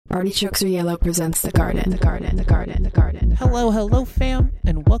Artichokes Are Yellow presents The Garden. Hello, fam,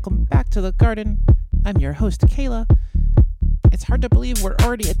 and welcome back to The Garden. I'm your host, Kayyluhh. It's hard to believe we're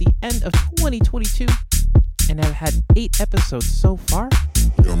already at the end of 2022, and I've had 8 episodes so far.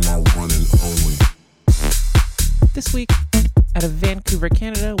 You're my one and only. This week, out of Vancouver,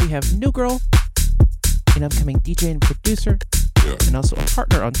 Canada, we have New Girl, an upcoming DJ and producer, and also a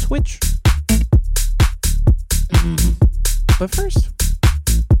partner on Twitch. But first,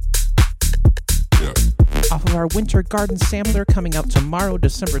 off of our Winter Garden sampler coming out tomorrow,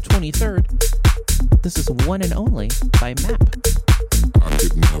 December 23rd, this is One and Only by Map. I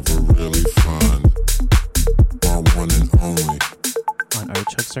could never really find my one and only. On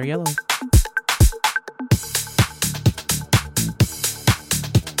Artichokes Are Yellow.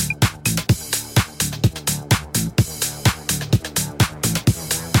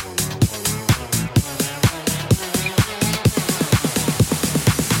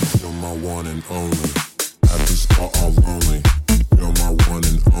 You're my one and only. At the spot all lonely. You're my one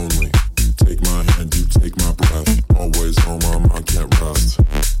and only. Take my hand, you take my breath. Always on my mind, can't rest.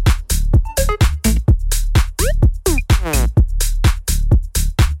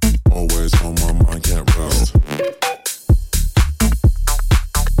 Always on my mind, can't rest.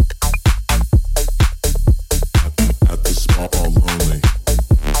 At the spot all lonely.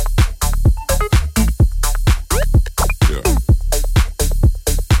 Yeah.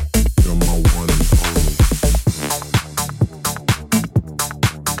 You're my one and only.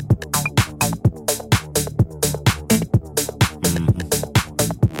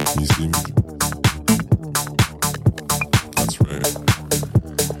 You see me? That's right.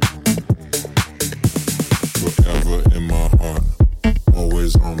 Forever in my heart,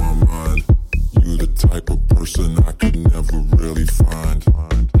 always on my mind. You the type of person I could never really find.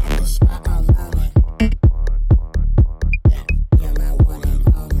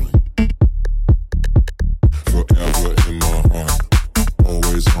 Forever in my heart,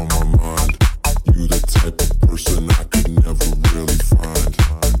 always on my mind. You the type of person I could never really find.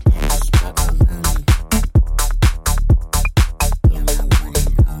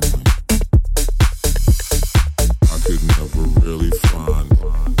 I could never really find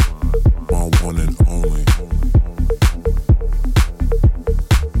my one and only.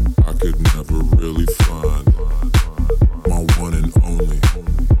 I could never really find my one and only.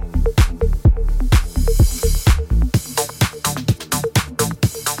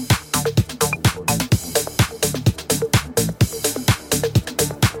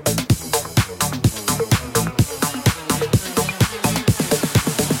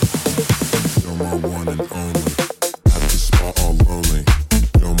 You're my one and only. At the spot all lonely.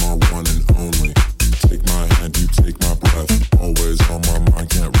 You're my one and only. Take my hand, you take my breath. Always on my mind,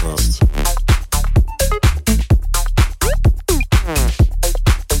 can't rest.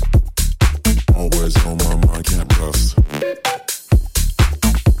 Always on my mind, can't rest.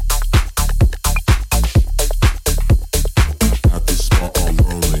 At the spot all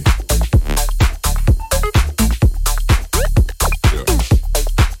lonely. Yeah.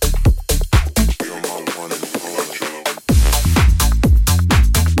 You're my one and only. I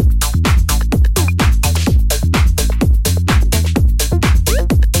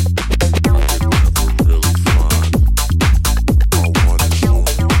could never really find my one and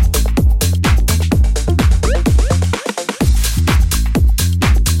only.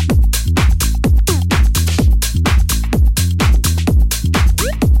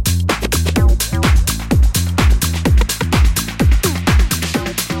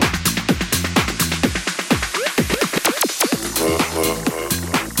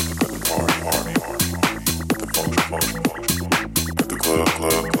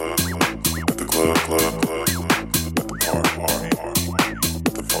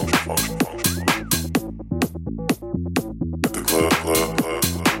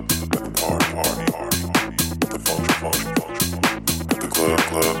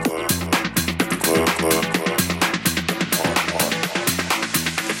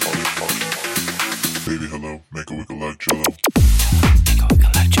 Baby, hello, make a wiggle like Jello.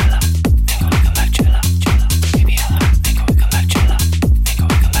 Baby, hello,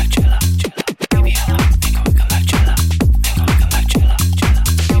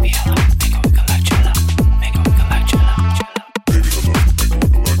 make a wiggle like Jello. Okay, Baby, hello, make a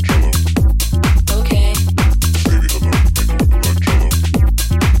wiggle like Jello. okay, Baby, hello, make a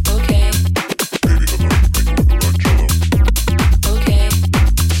wiggle like Jello. okay,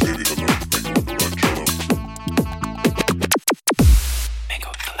 Baby, hello, make a wiggle like Jello.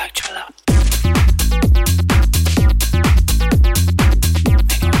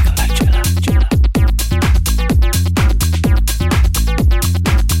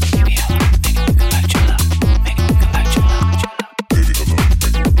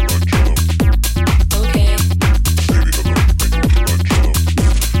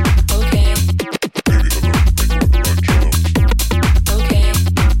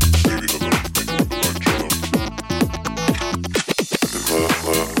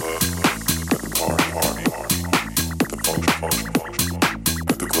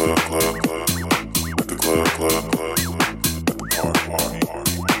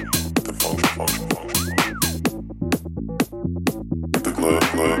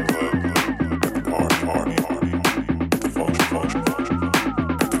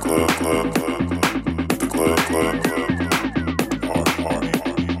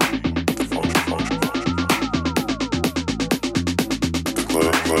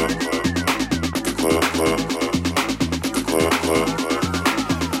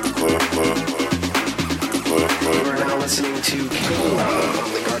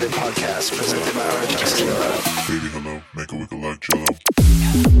 GuzBass, presented by Artichokes Are Yellow. Baby, hello, make a wiggle like Jello.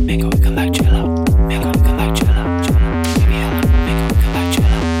 Make a wiggle like Jello. Make a wiggle like Jello. Baby, hello, make a wiggle like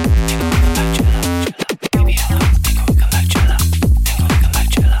Jello. Make a wiggle like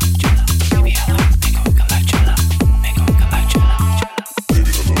Jello. Baby, hello, make a wiggle like Jello. Make a wiggle like Jello. Baby, hello, make a wiggle like Jello. Make a wiggle like Jello.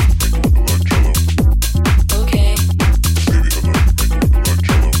 Baby, hello, make a wiggle like Jello. Okay. Baby, hello, make a wiggle like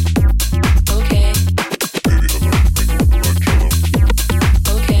Jello.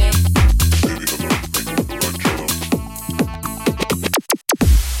 Okay. Baby, hello, make a wiggle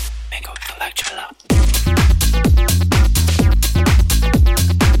like Jello.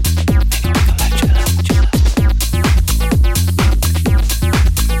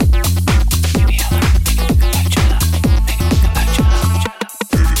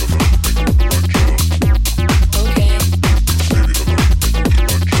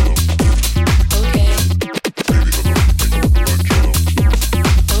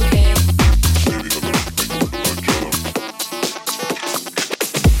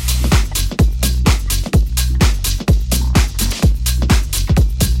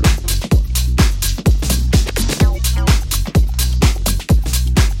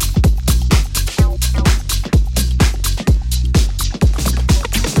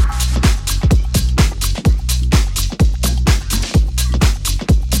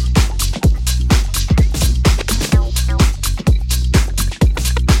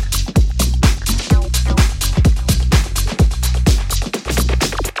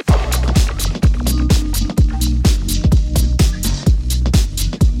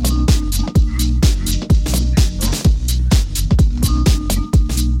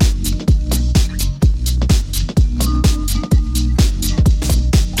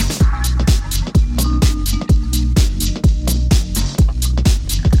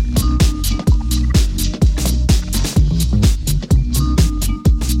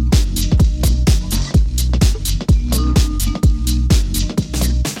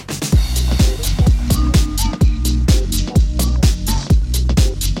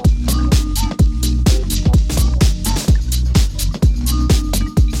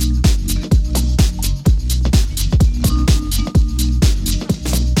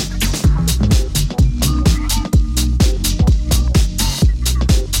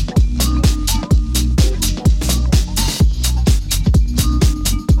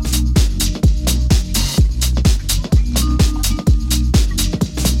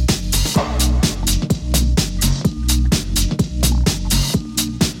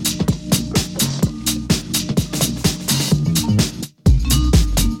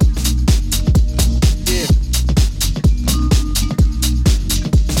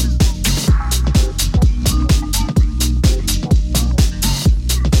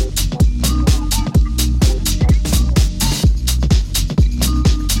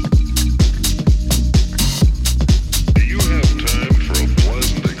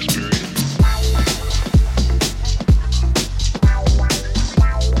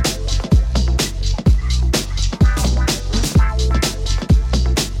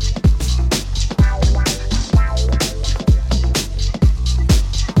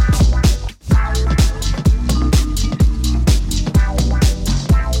 Baby,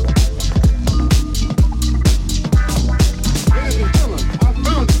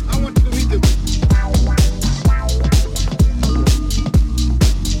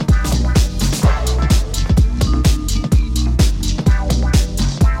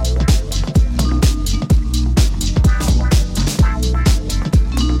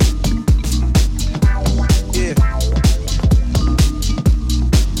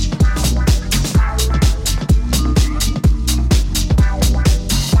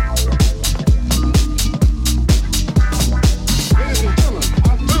 make a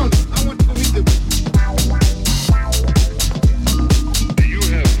wiggle like Jello. Make a wiggle like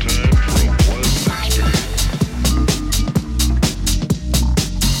Jello.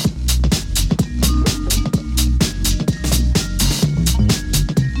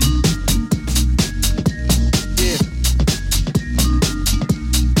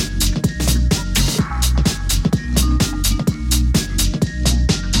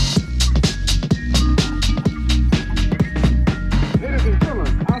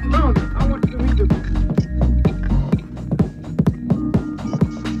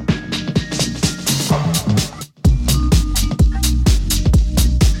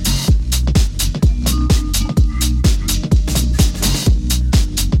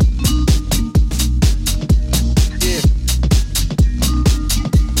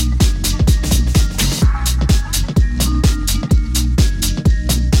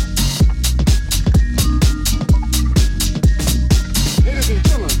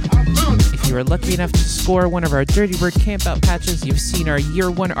 you were lucky enough to score one of our Dirtybird campout patches, you've seen our Year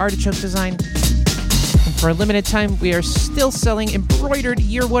 1 Artichoke design. And for a limited time, we are still selling embroidered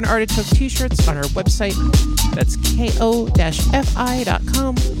Year 1 Artichoke t-shirts on our website. That's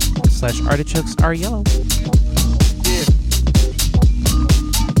ko-fi.com/Artichokes Are Yellow.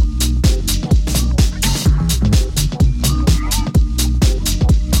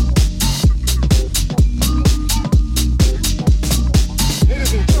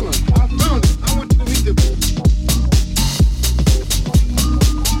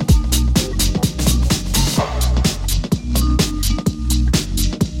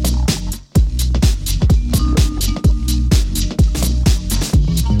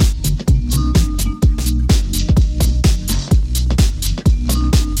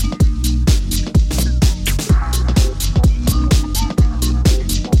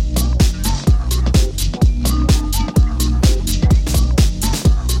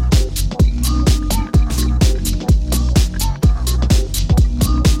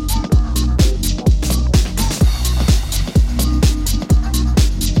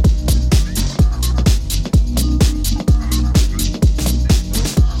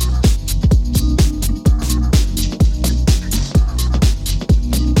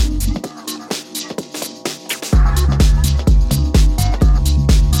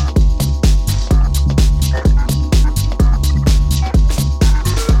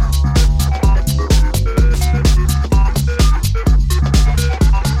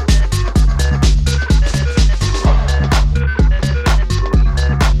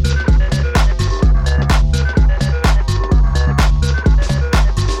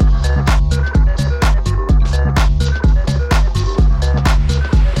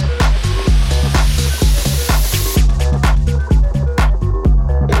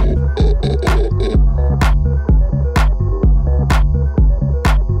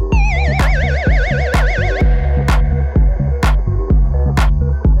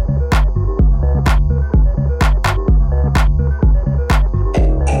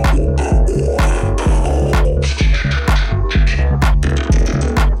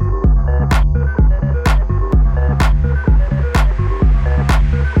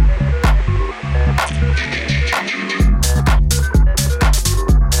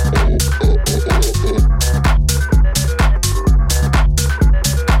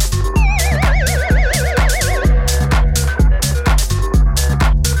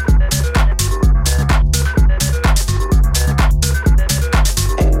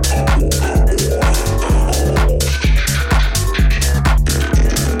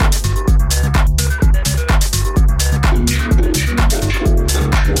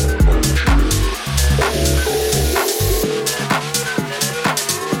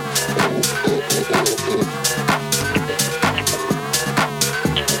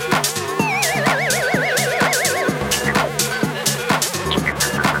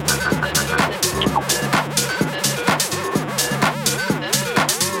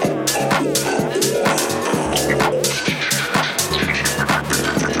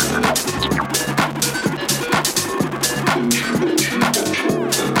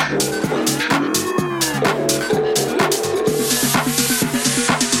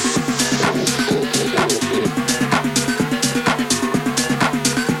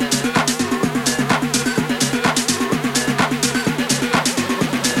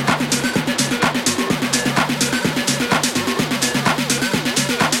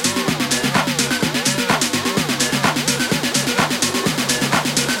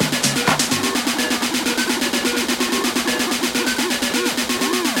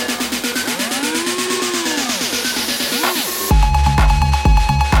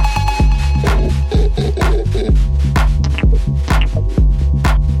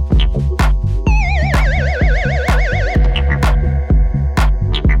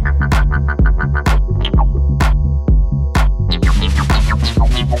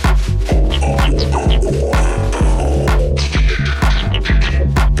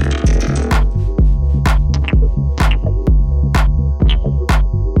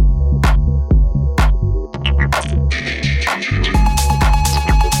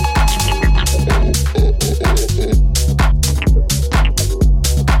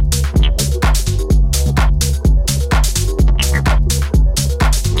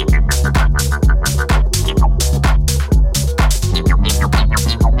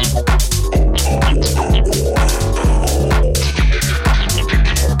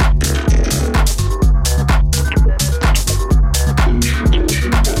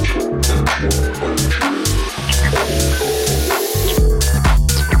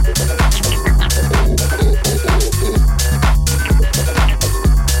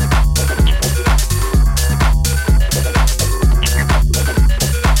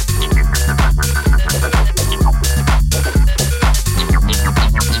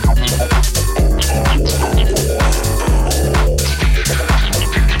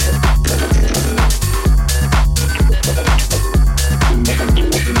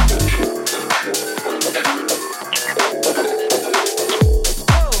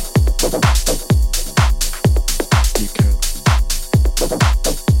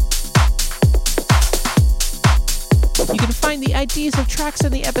 You can find the IDs of tracks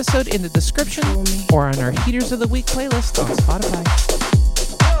in the episode in the description or on our Heaters of the Week playlist on Spotify.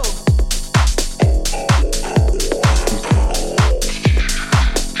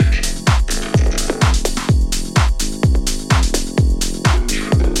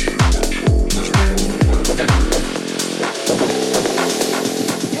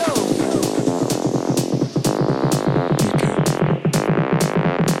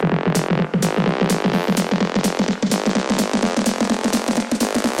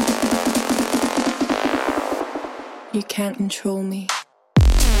 You can't control me.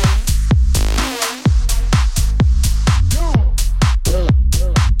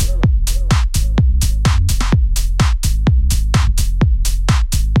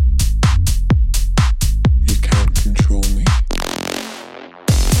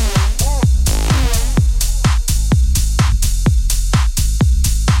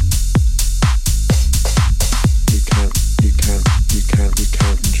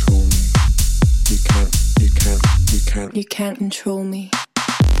 You can't control me.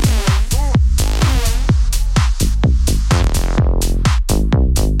 You can't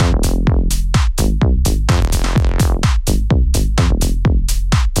control me.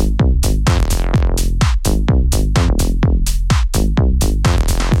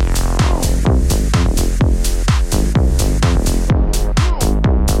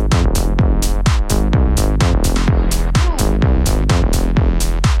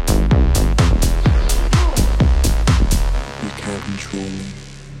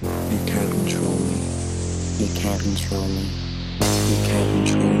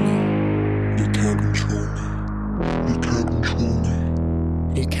 You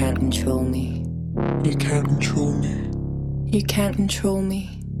can't control me. You can't control me. You can't control me.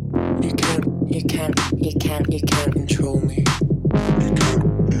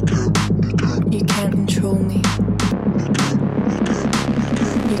 You can't control me.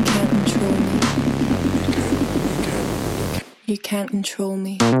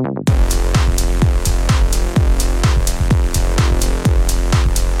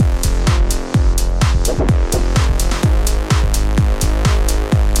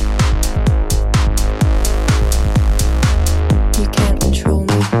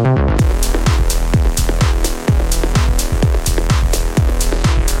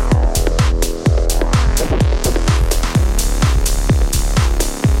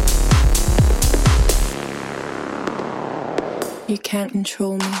 can't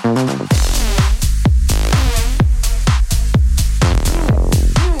control me.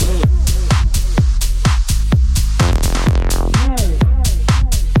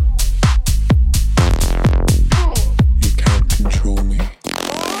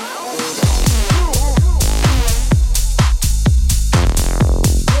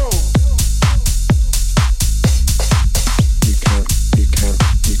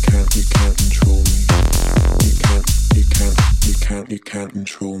 You can't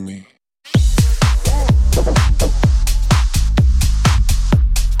control me.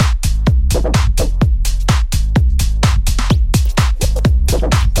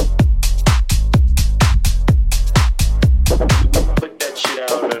 Put that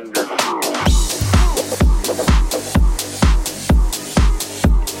shit out under.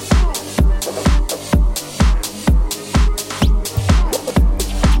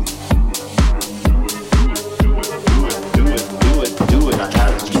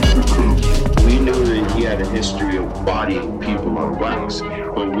 History of bodying people on wax,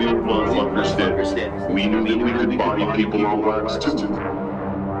 but we were motherfuckers that we knew that we could body people on wax too.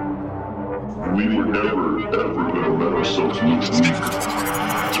 We were never ever gonna let ourselves lose to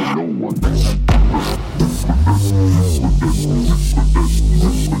no one.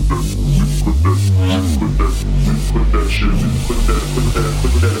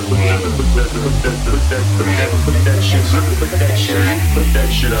 Put that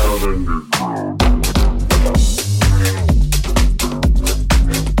shit out under. Put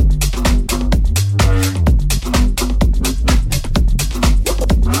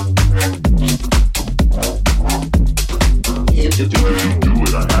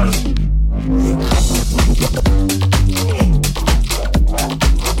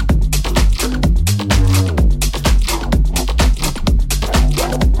that shit out under.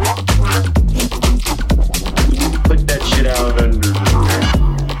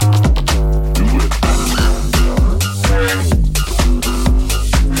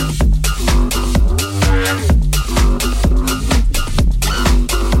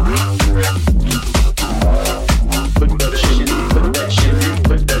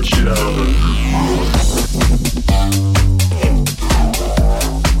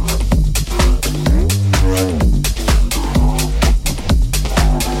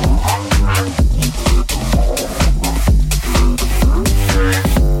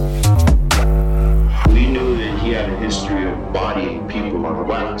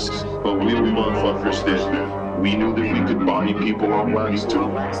 wax, but we were motherfuckers that we knew that we could body people on wax too.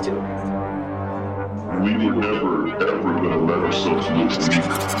 We were never, ever gonna let ourselves look weak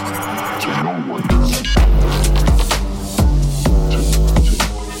to no one.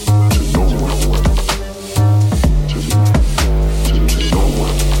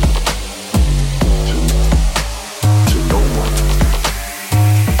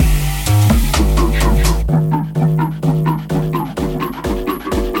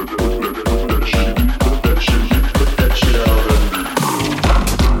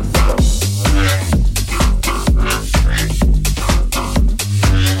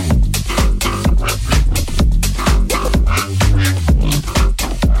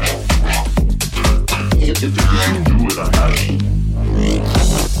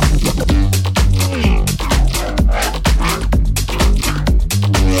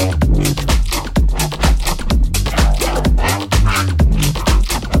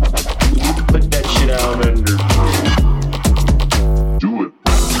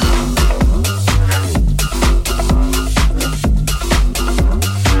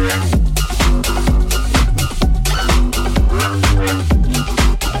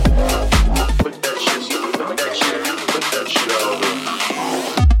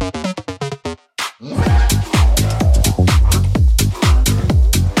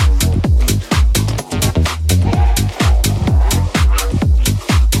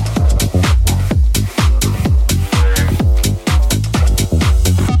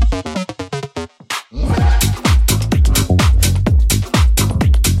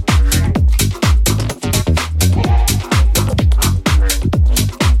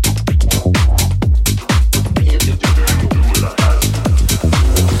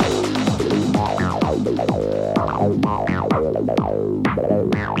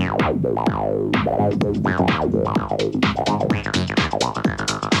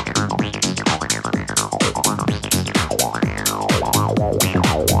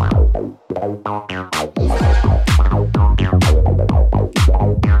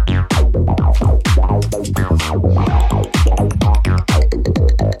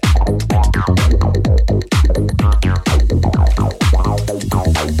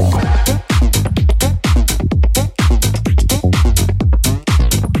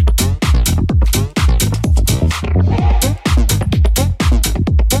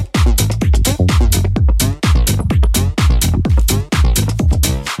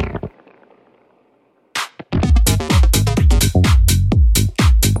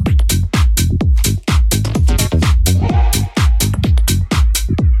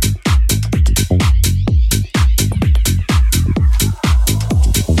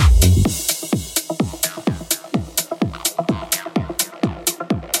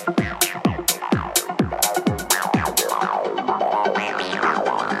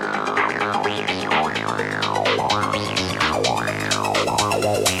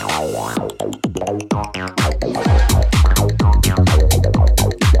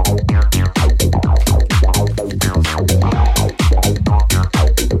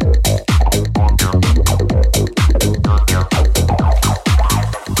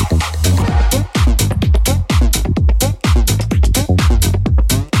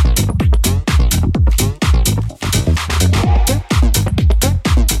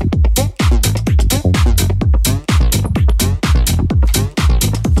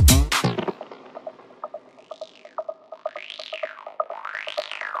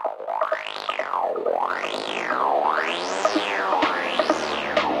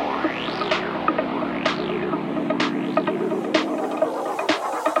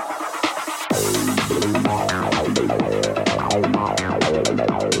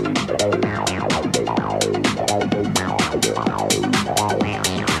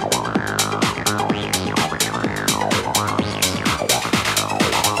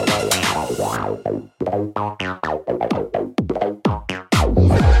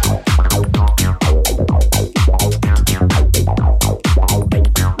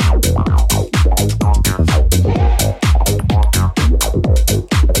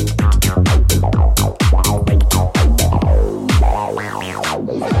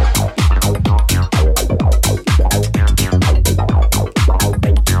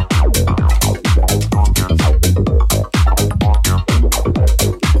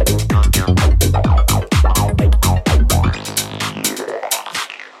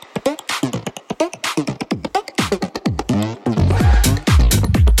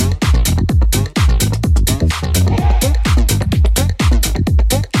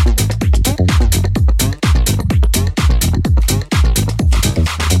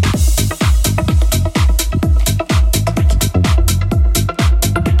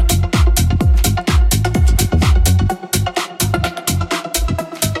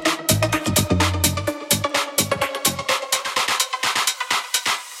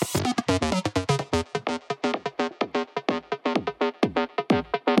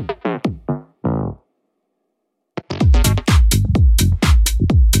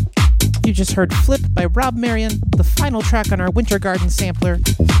 just heard Flip by Rob Marion, the final track on our Winter Garden sampler.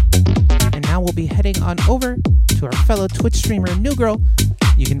 And now we'll be heading on over to our fellow Twitch streamer, New Girl.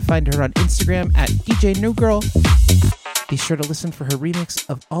 You can find her on Instagram at DJ New Girl. Be sure to listen for her remix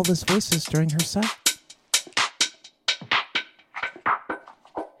of All Those Voices during her set.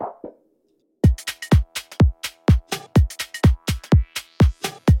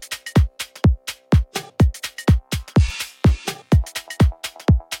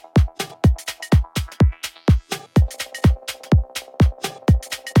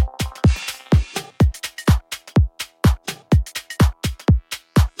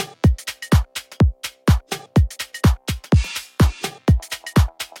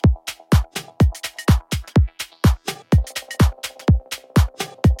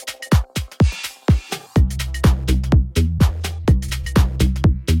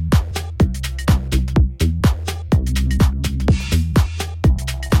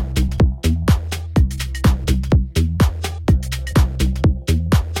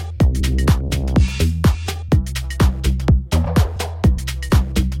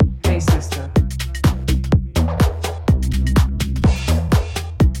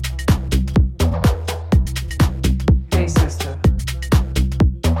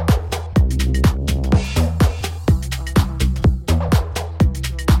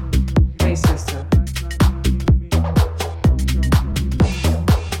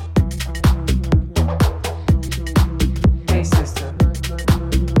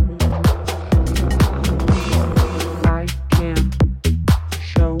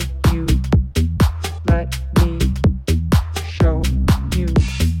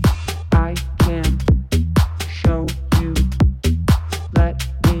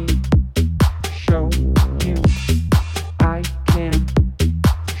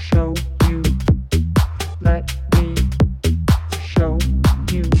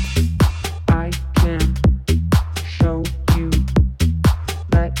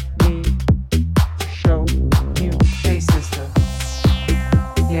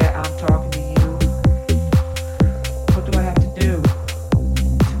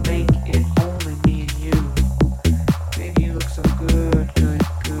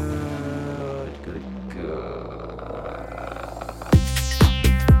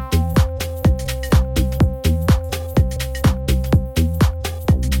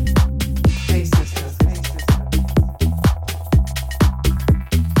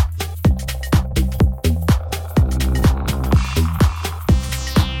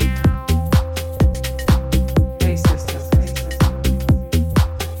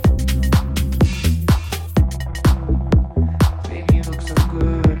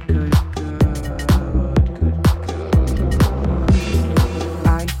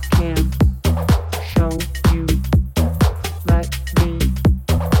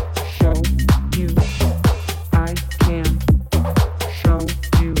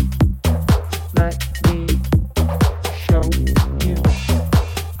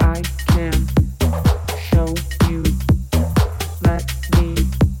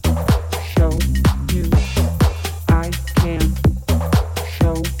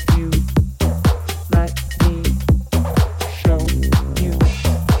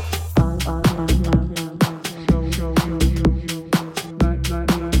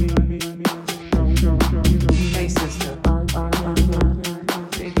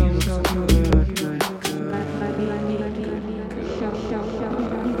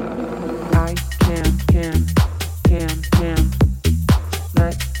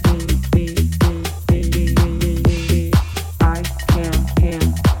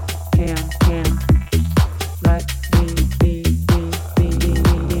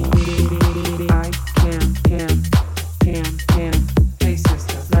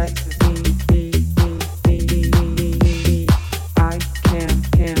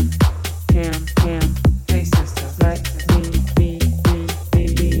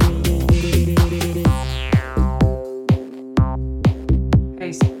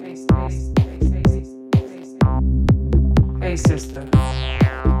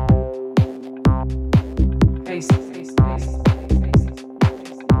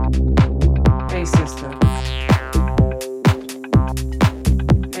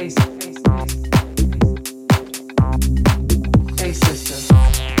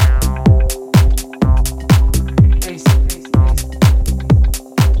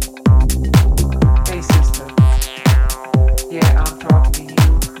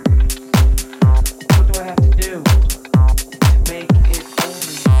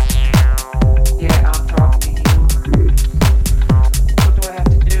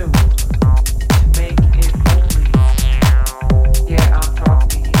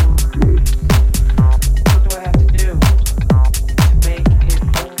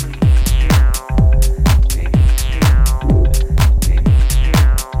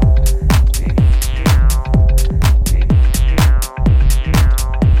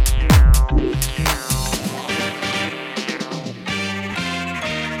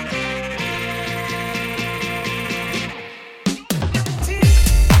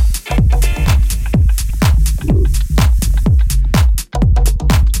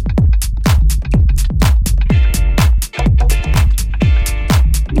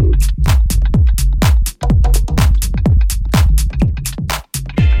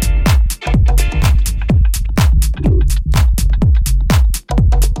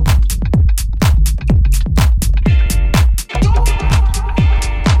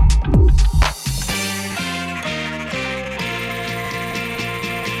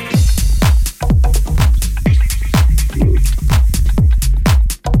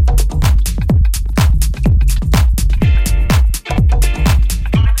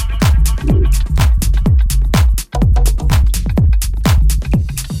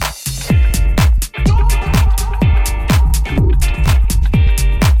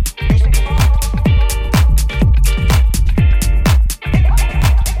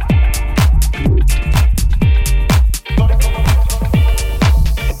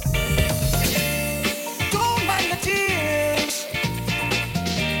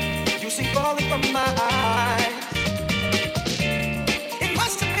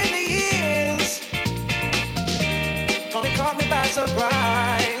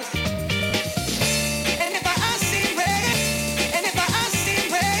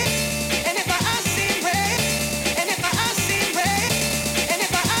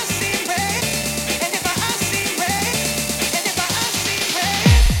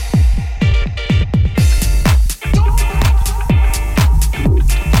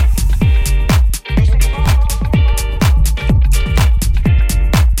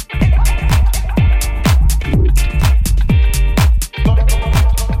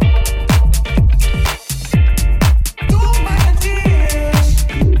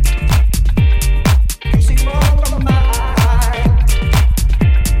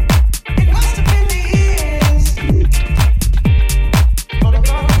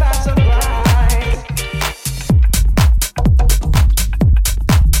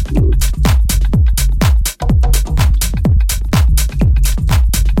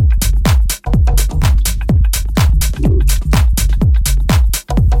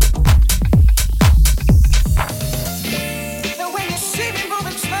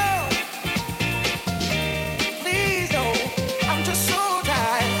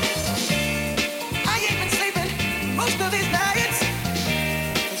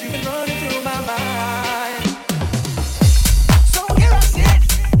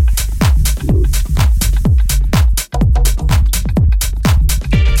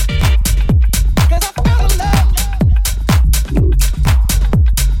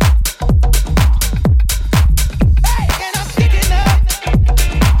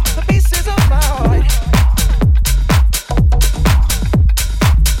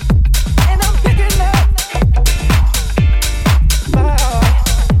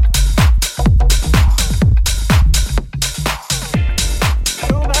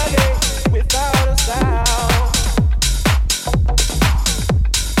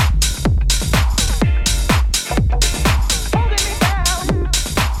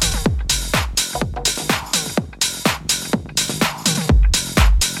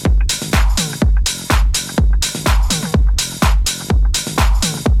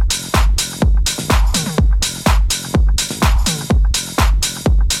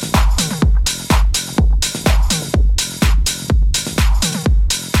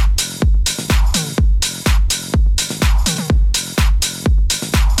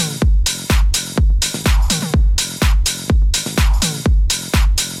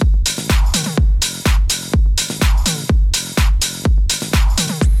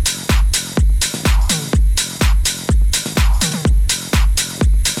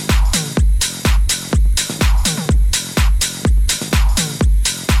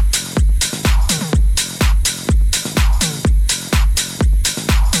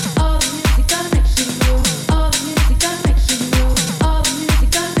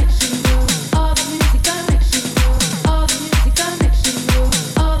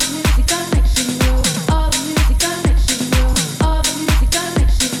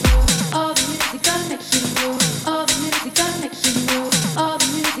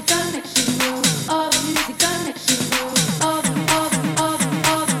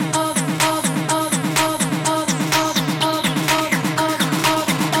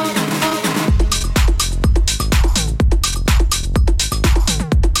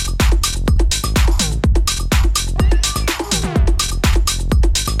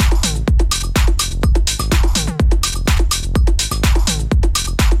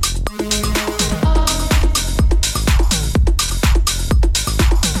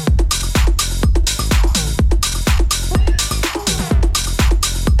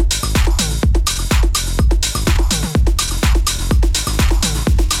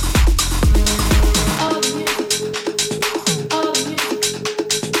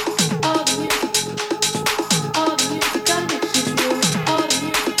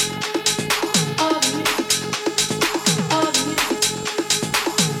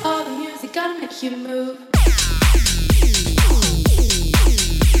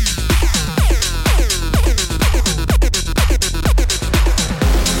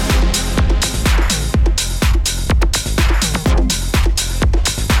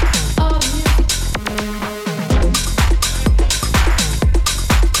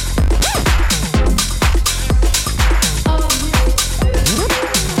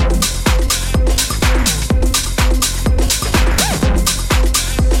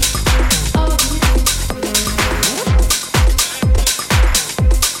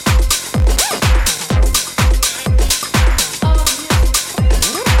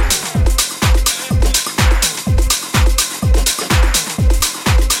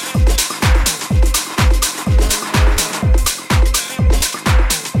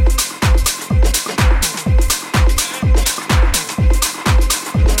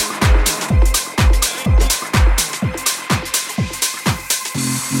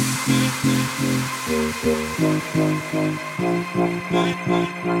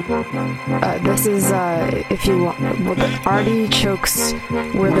 if you want, well, the Artichokes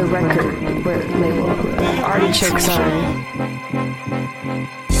were the record label. Artichokes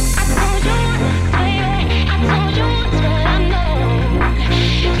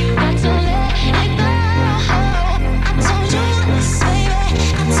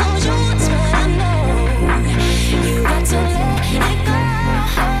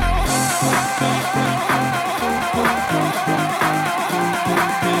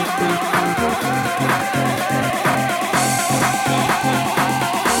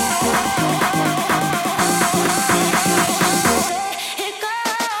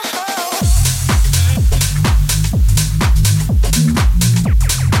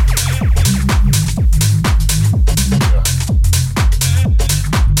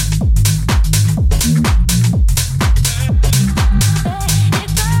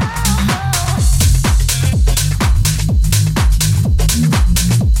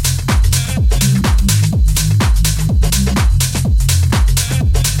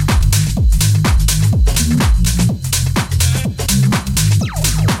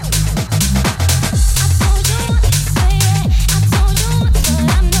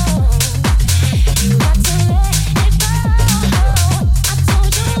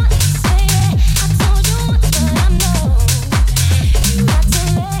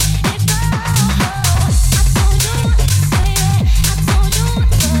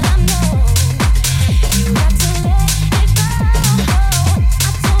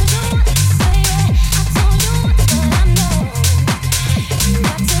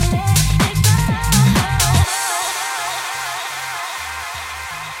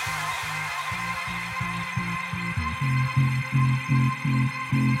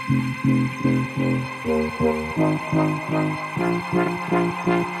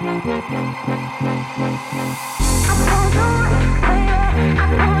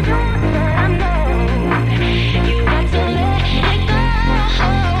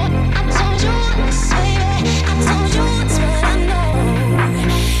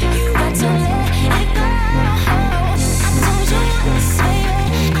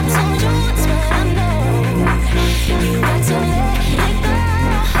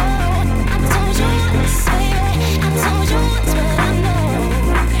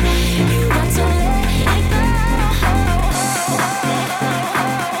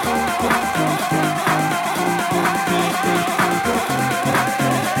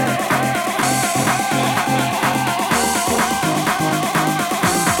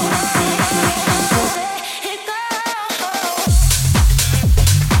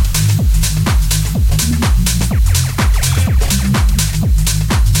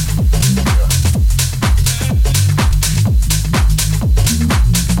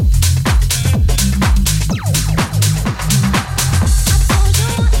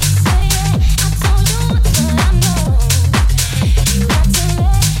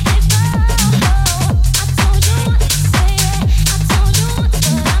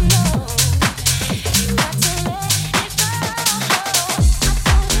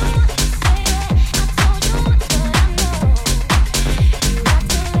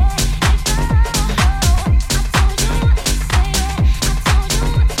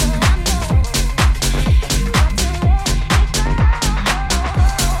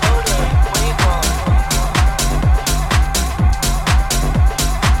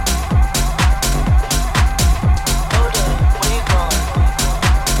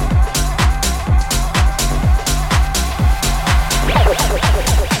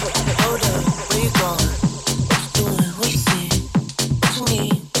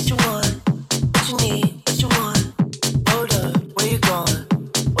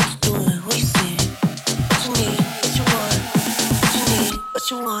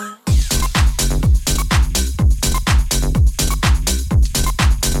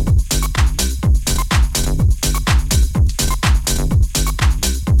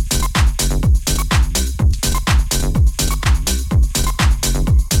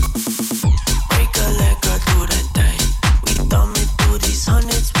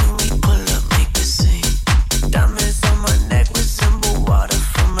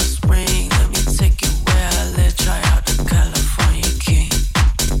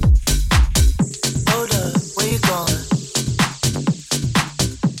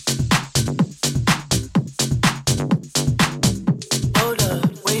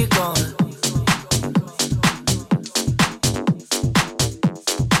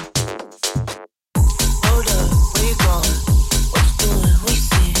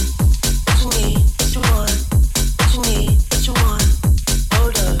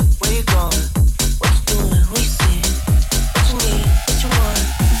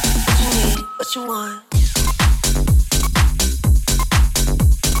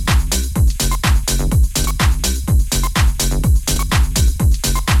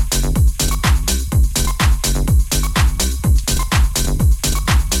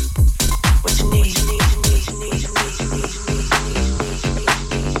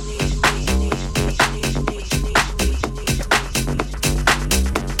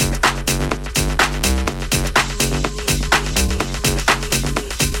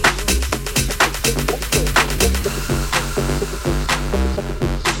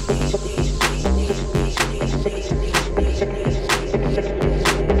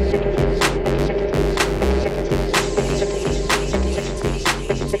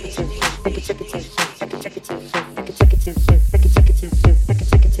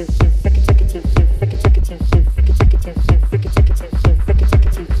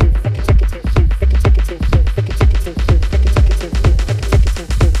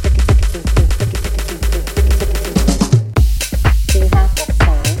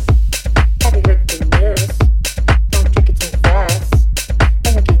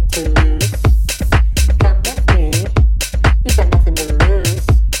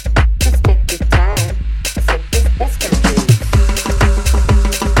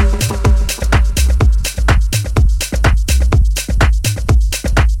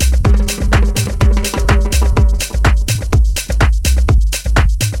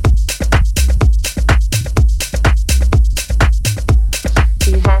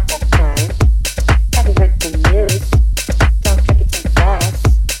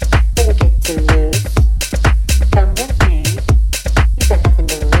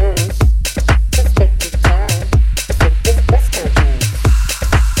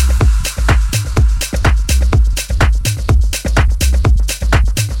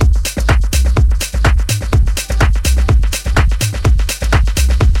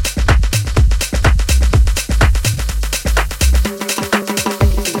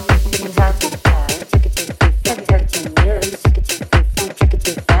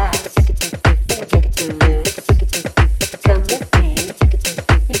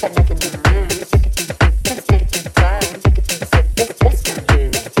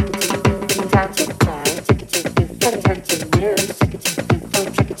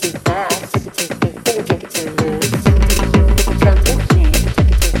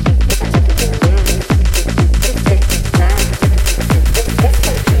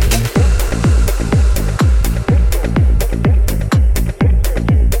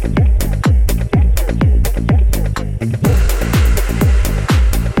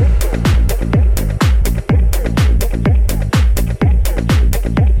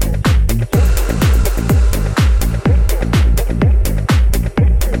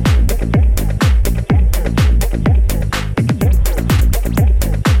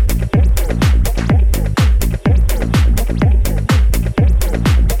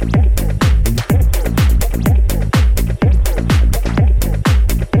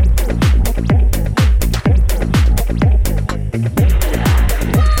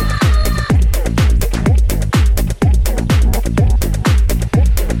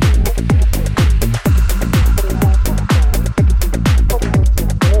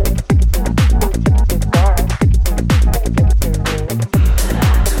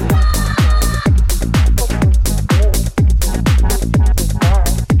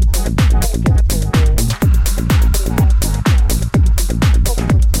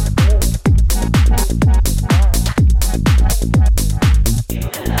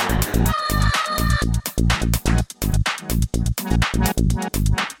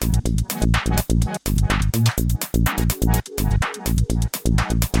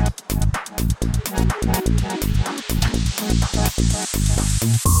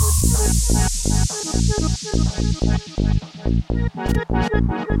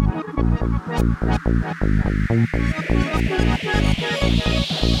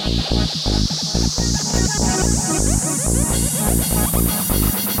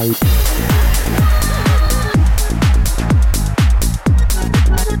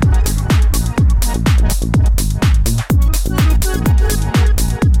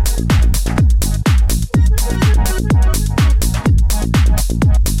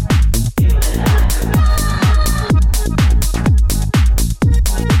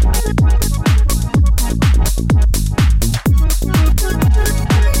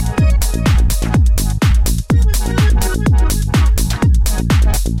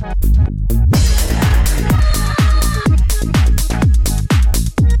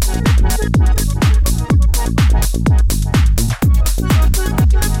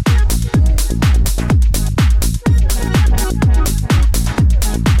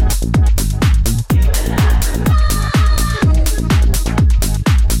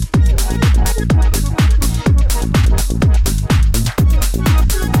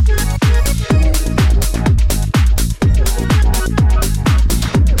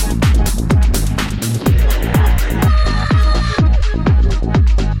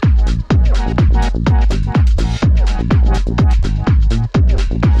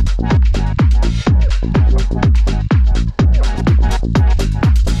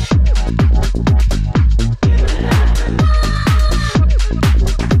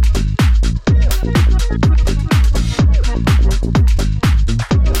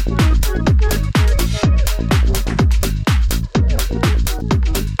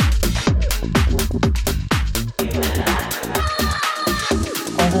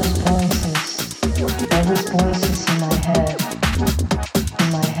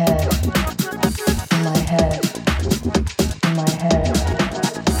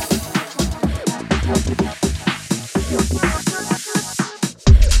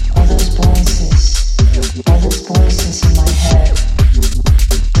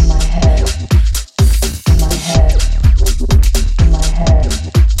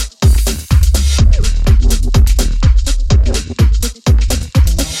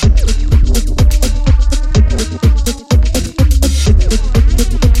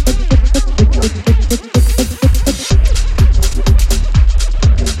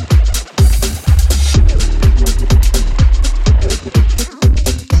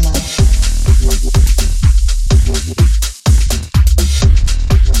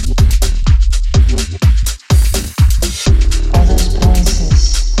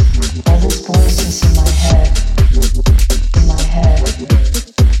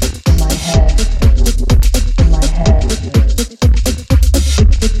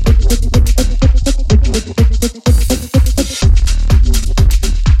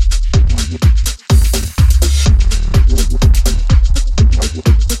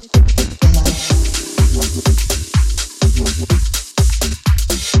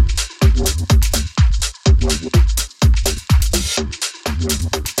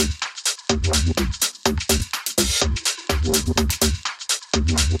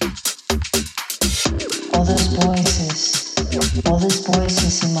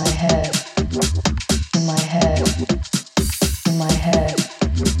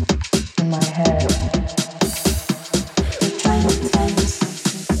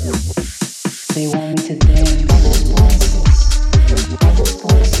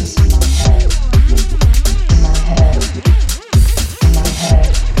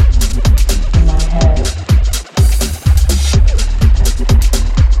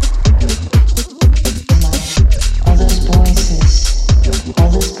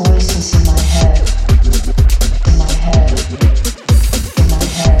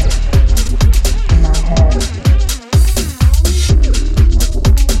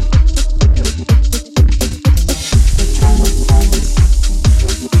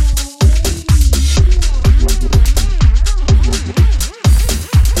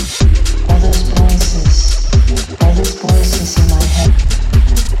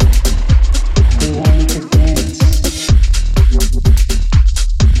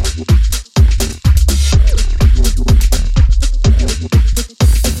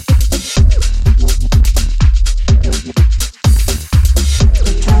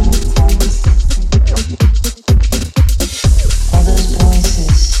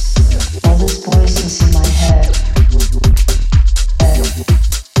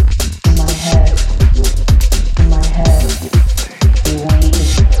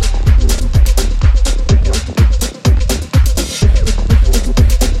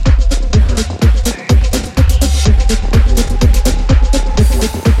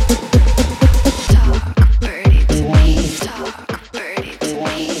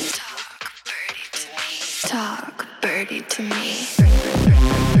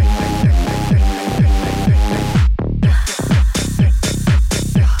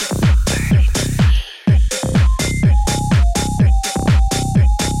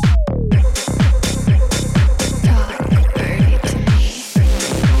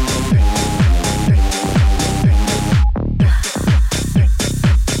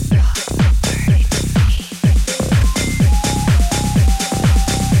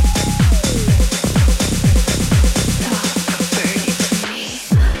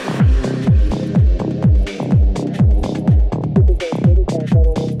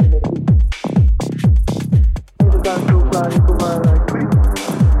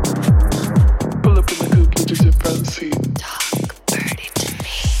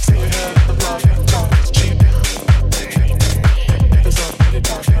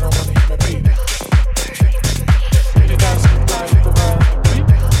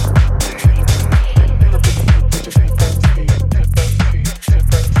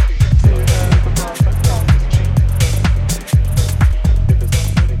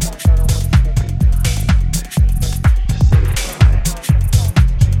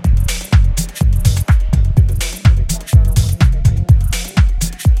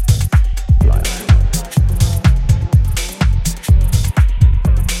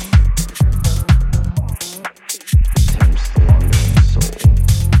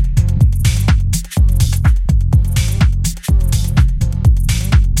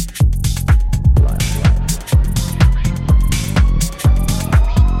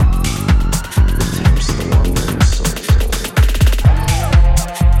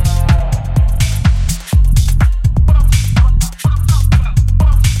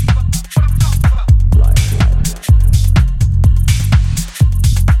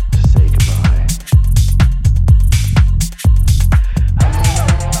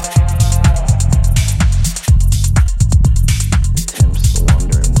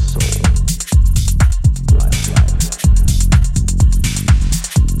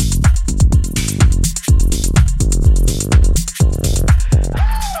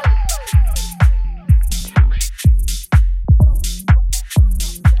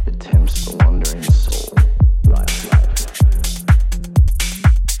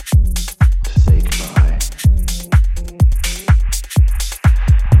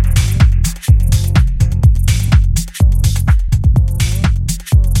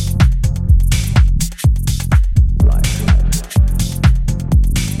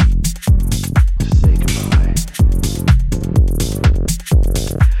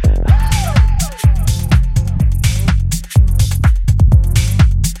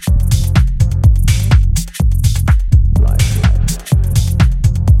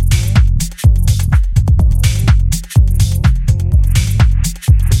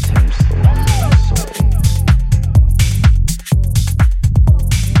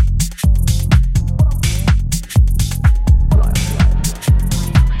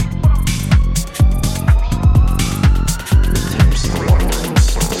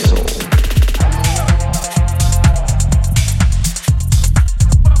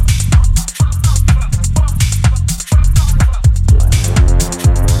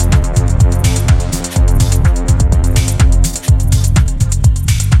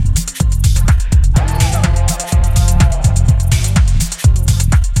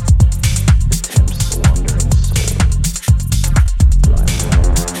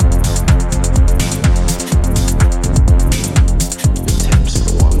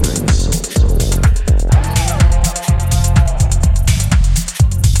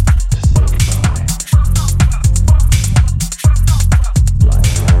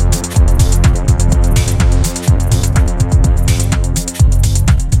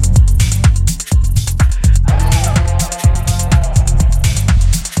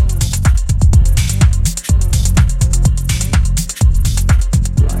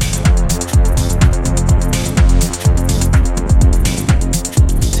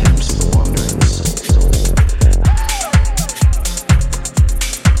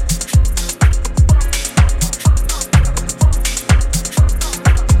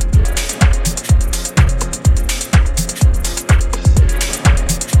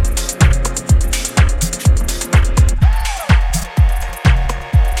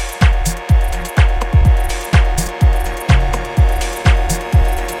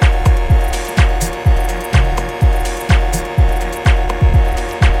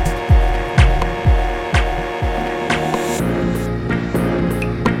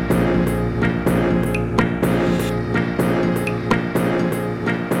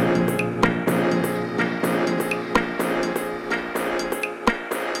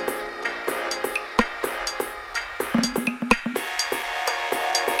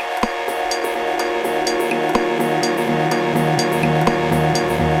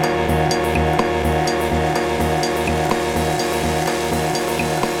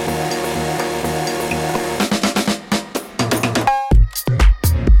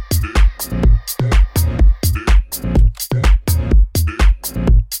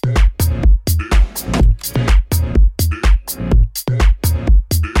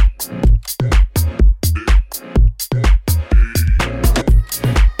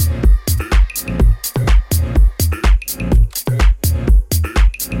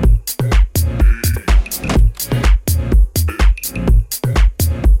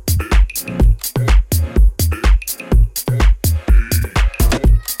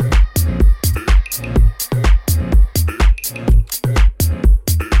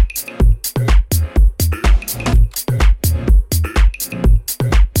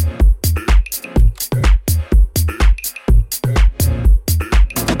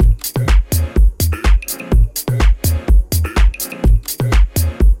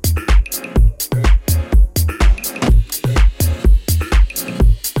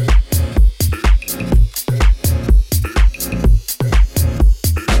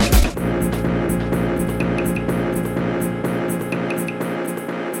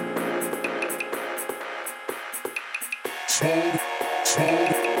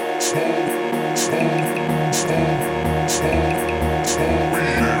Well,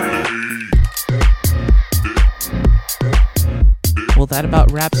 that about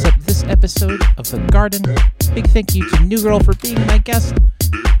wraps up this episode of The Garden. Big thank you to New Girl for being my guest.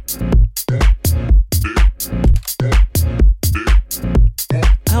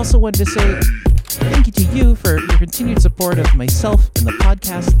 I also wanted to say thank you to you for your continued support of myself and the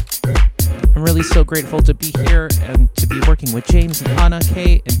podcast. I'm really so grateful to be here and to be working with James and Anna,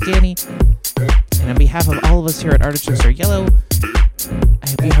 Kay, and Dany. And on behalf of all of us here at Artichokes Are Yellow, I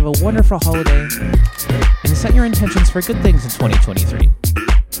hope you have a wonderful holiday and set your intentions for good things in 2023.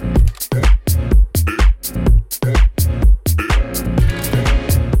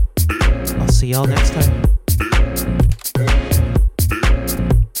 I'll see y'all next time.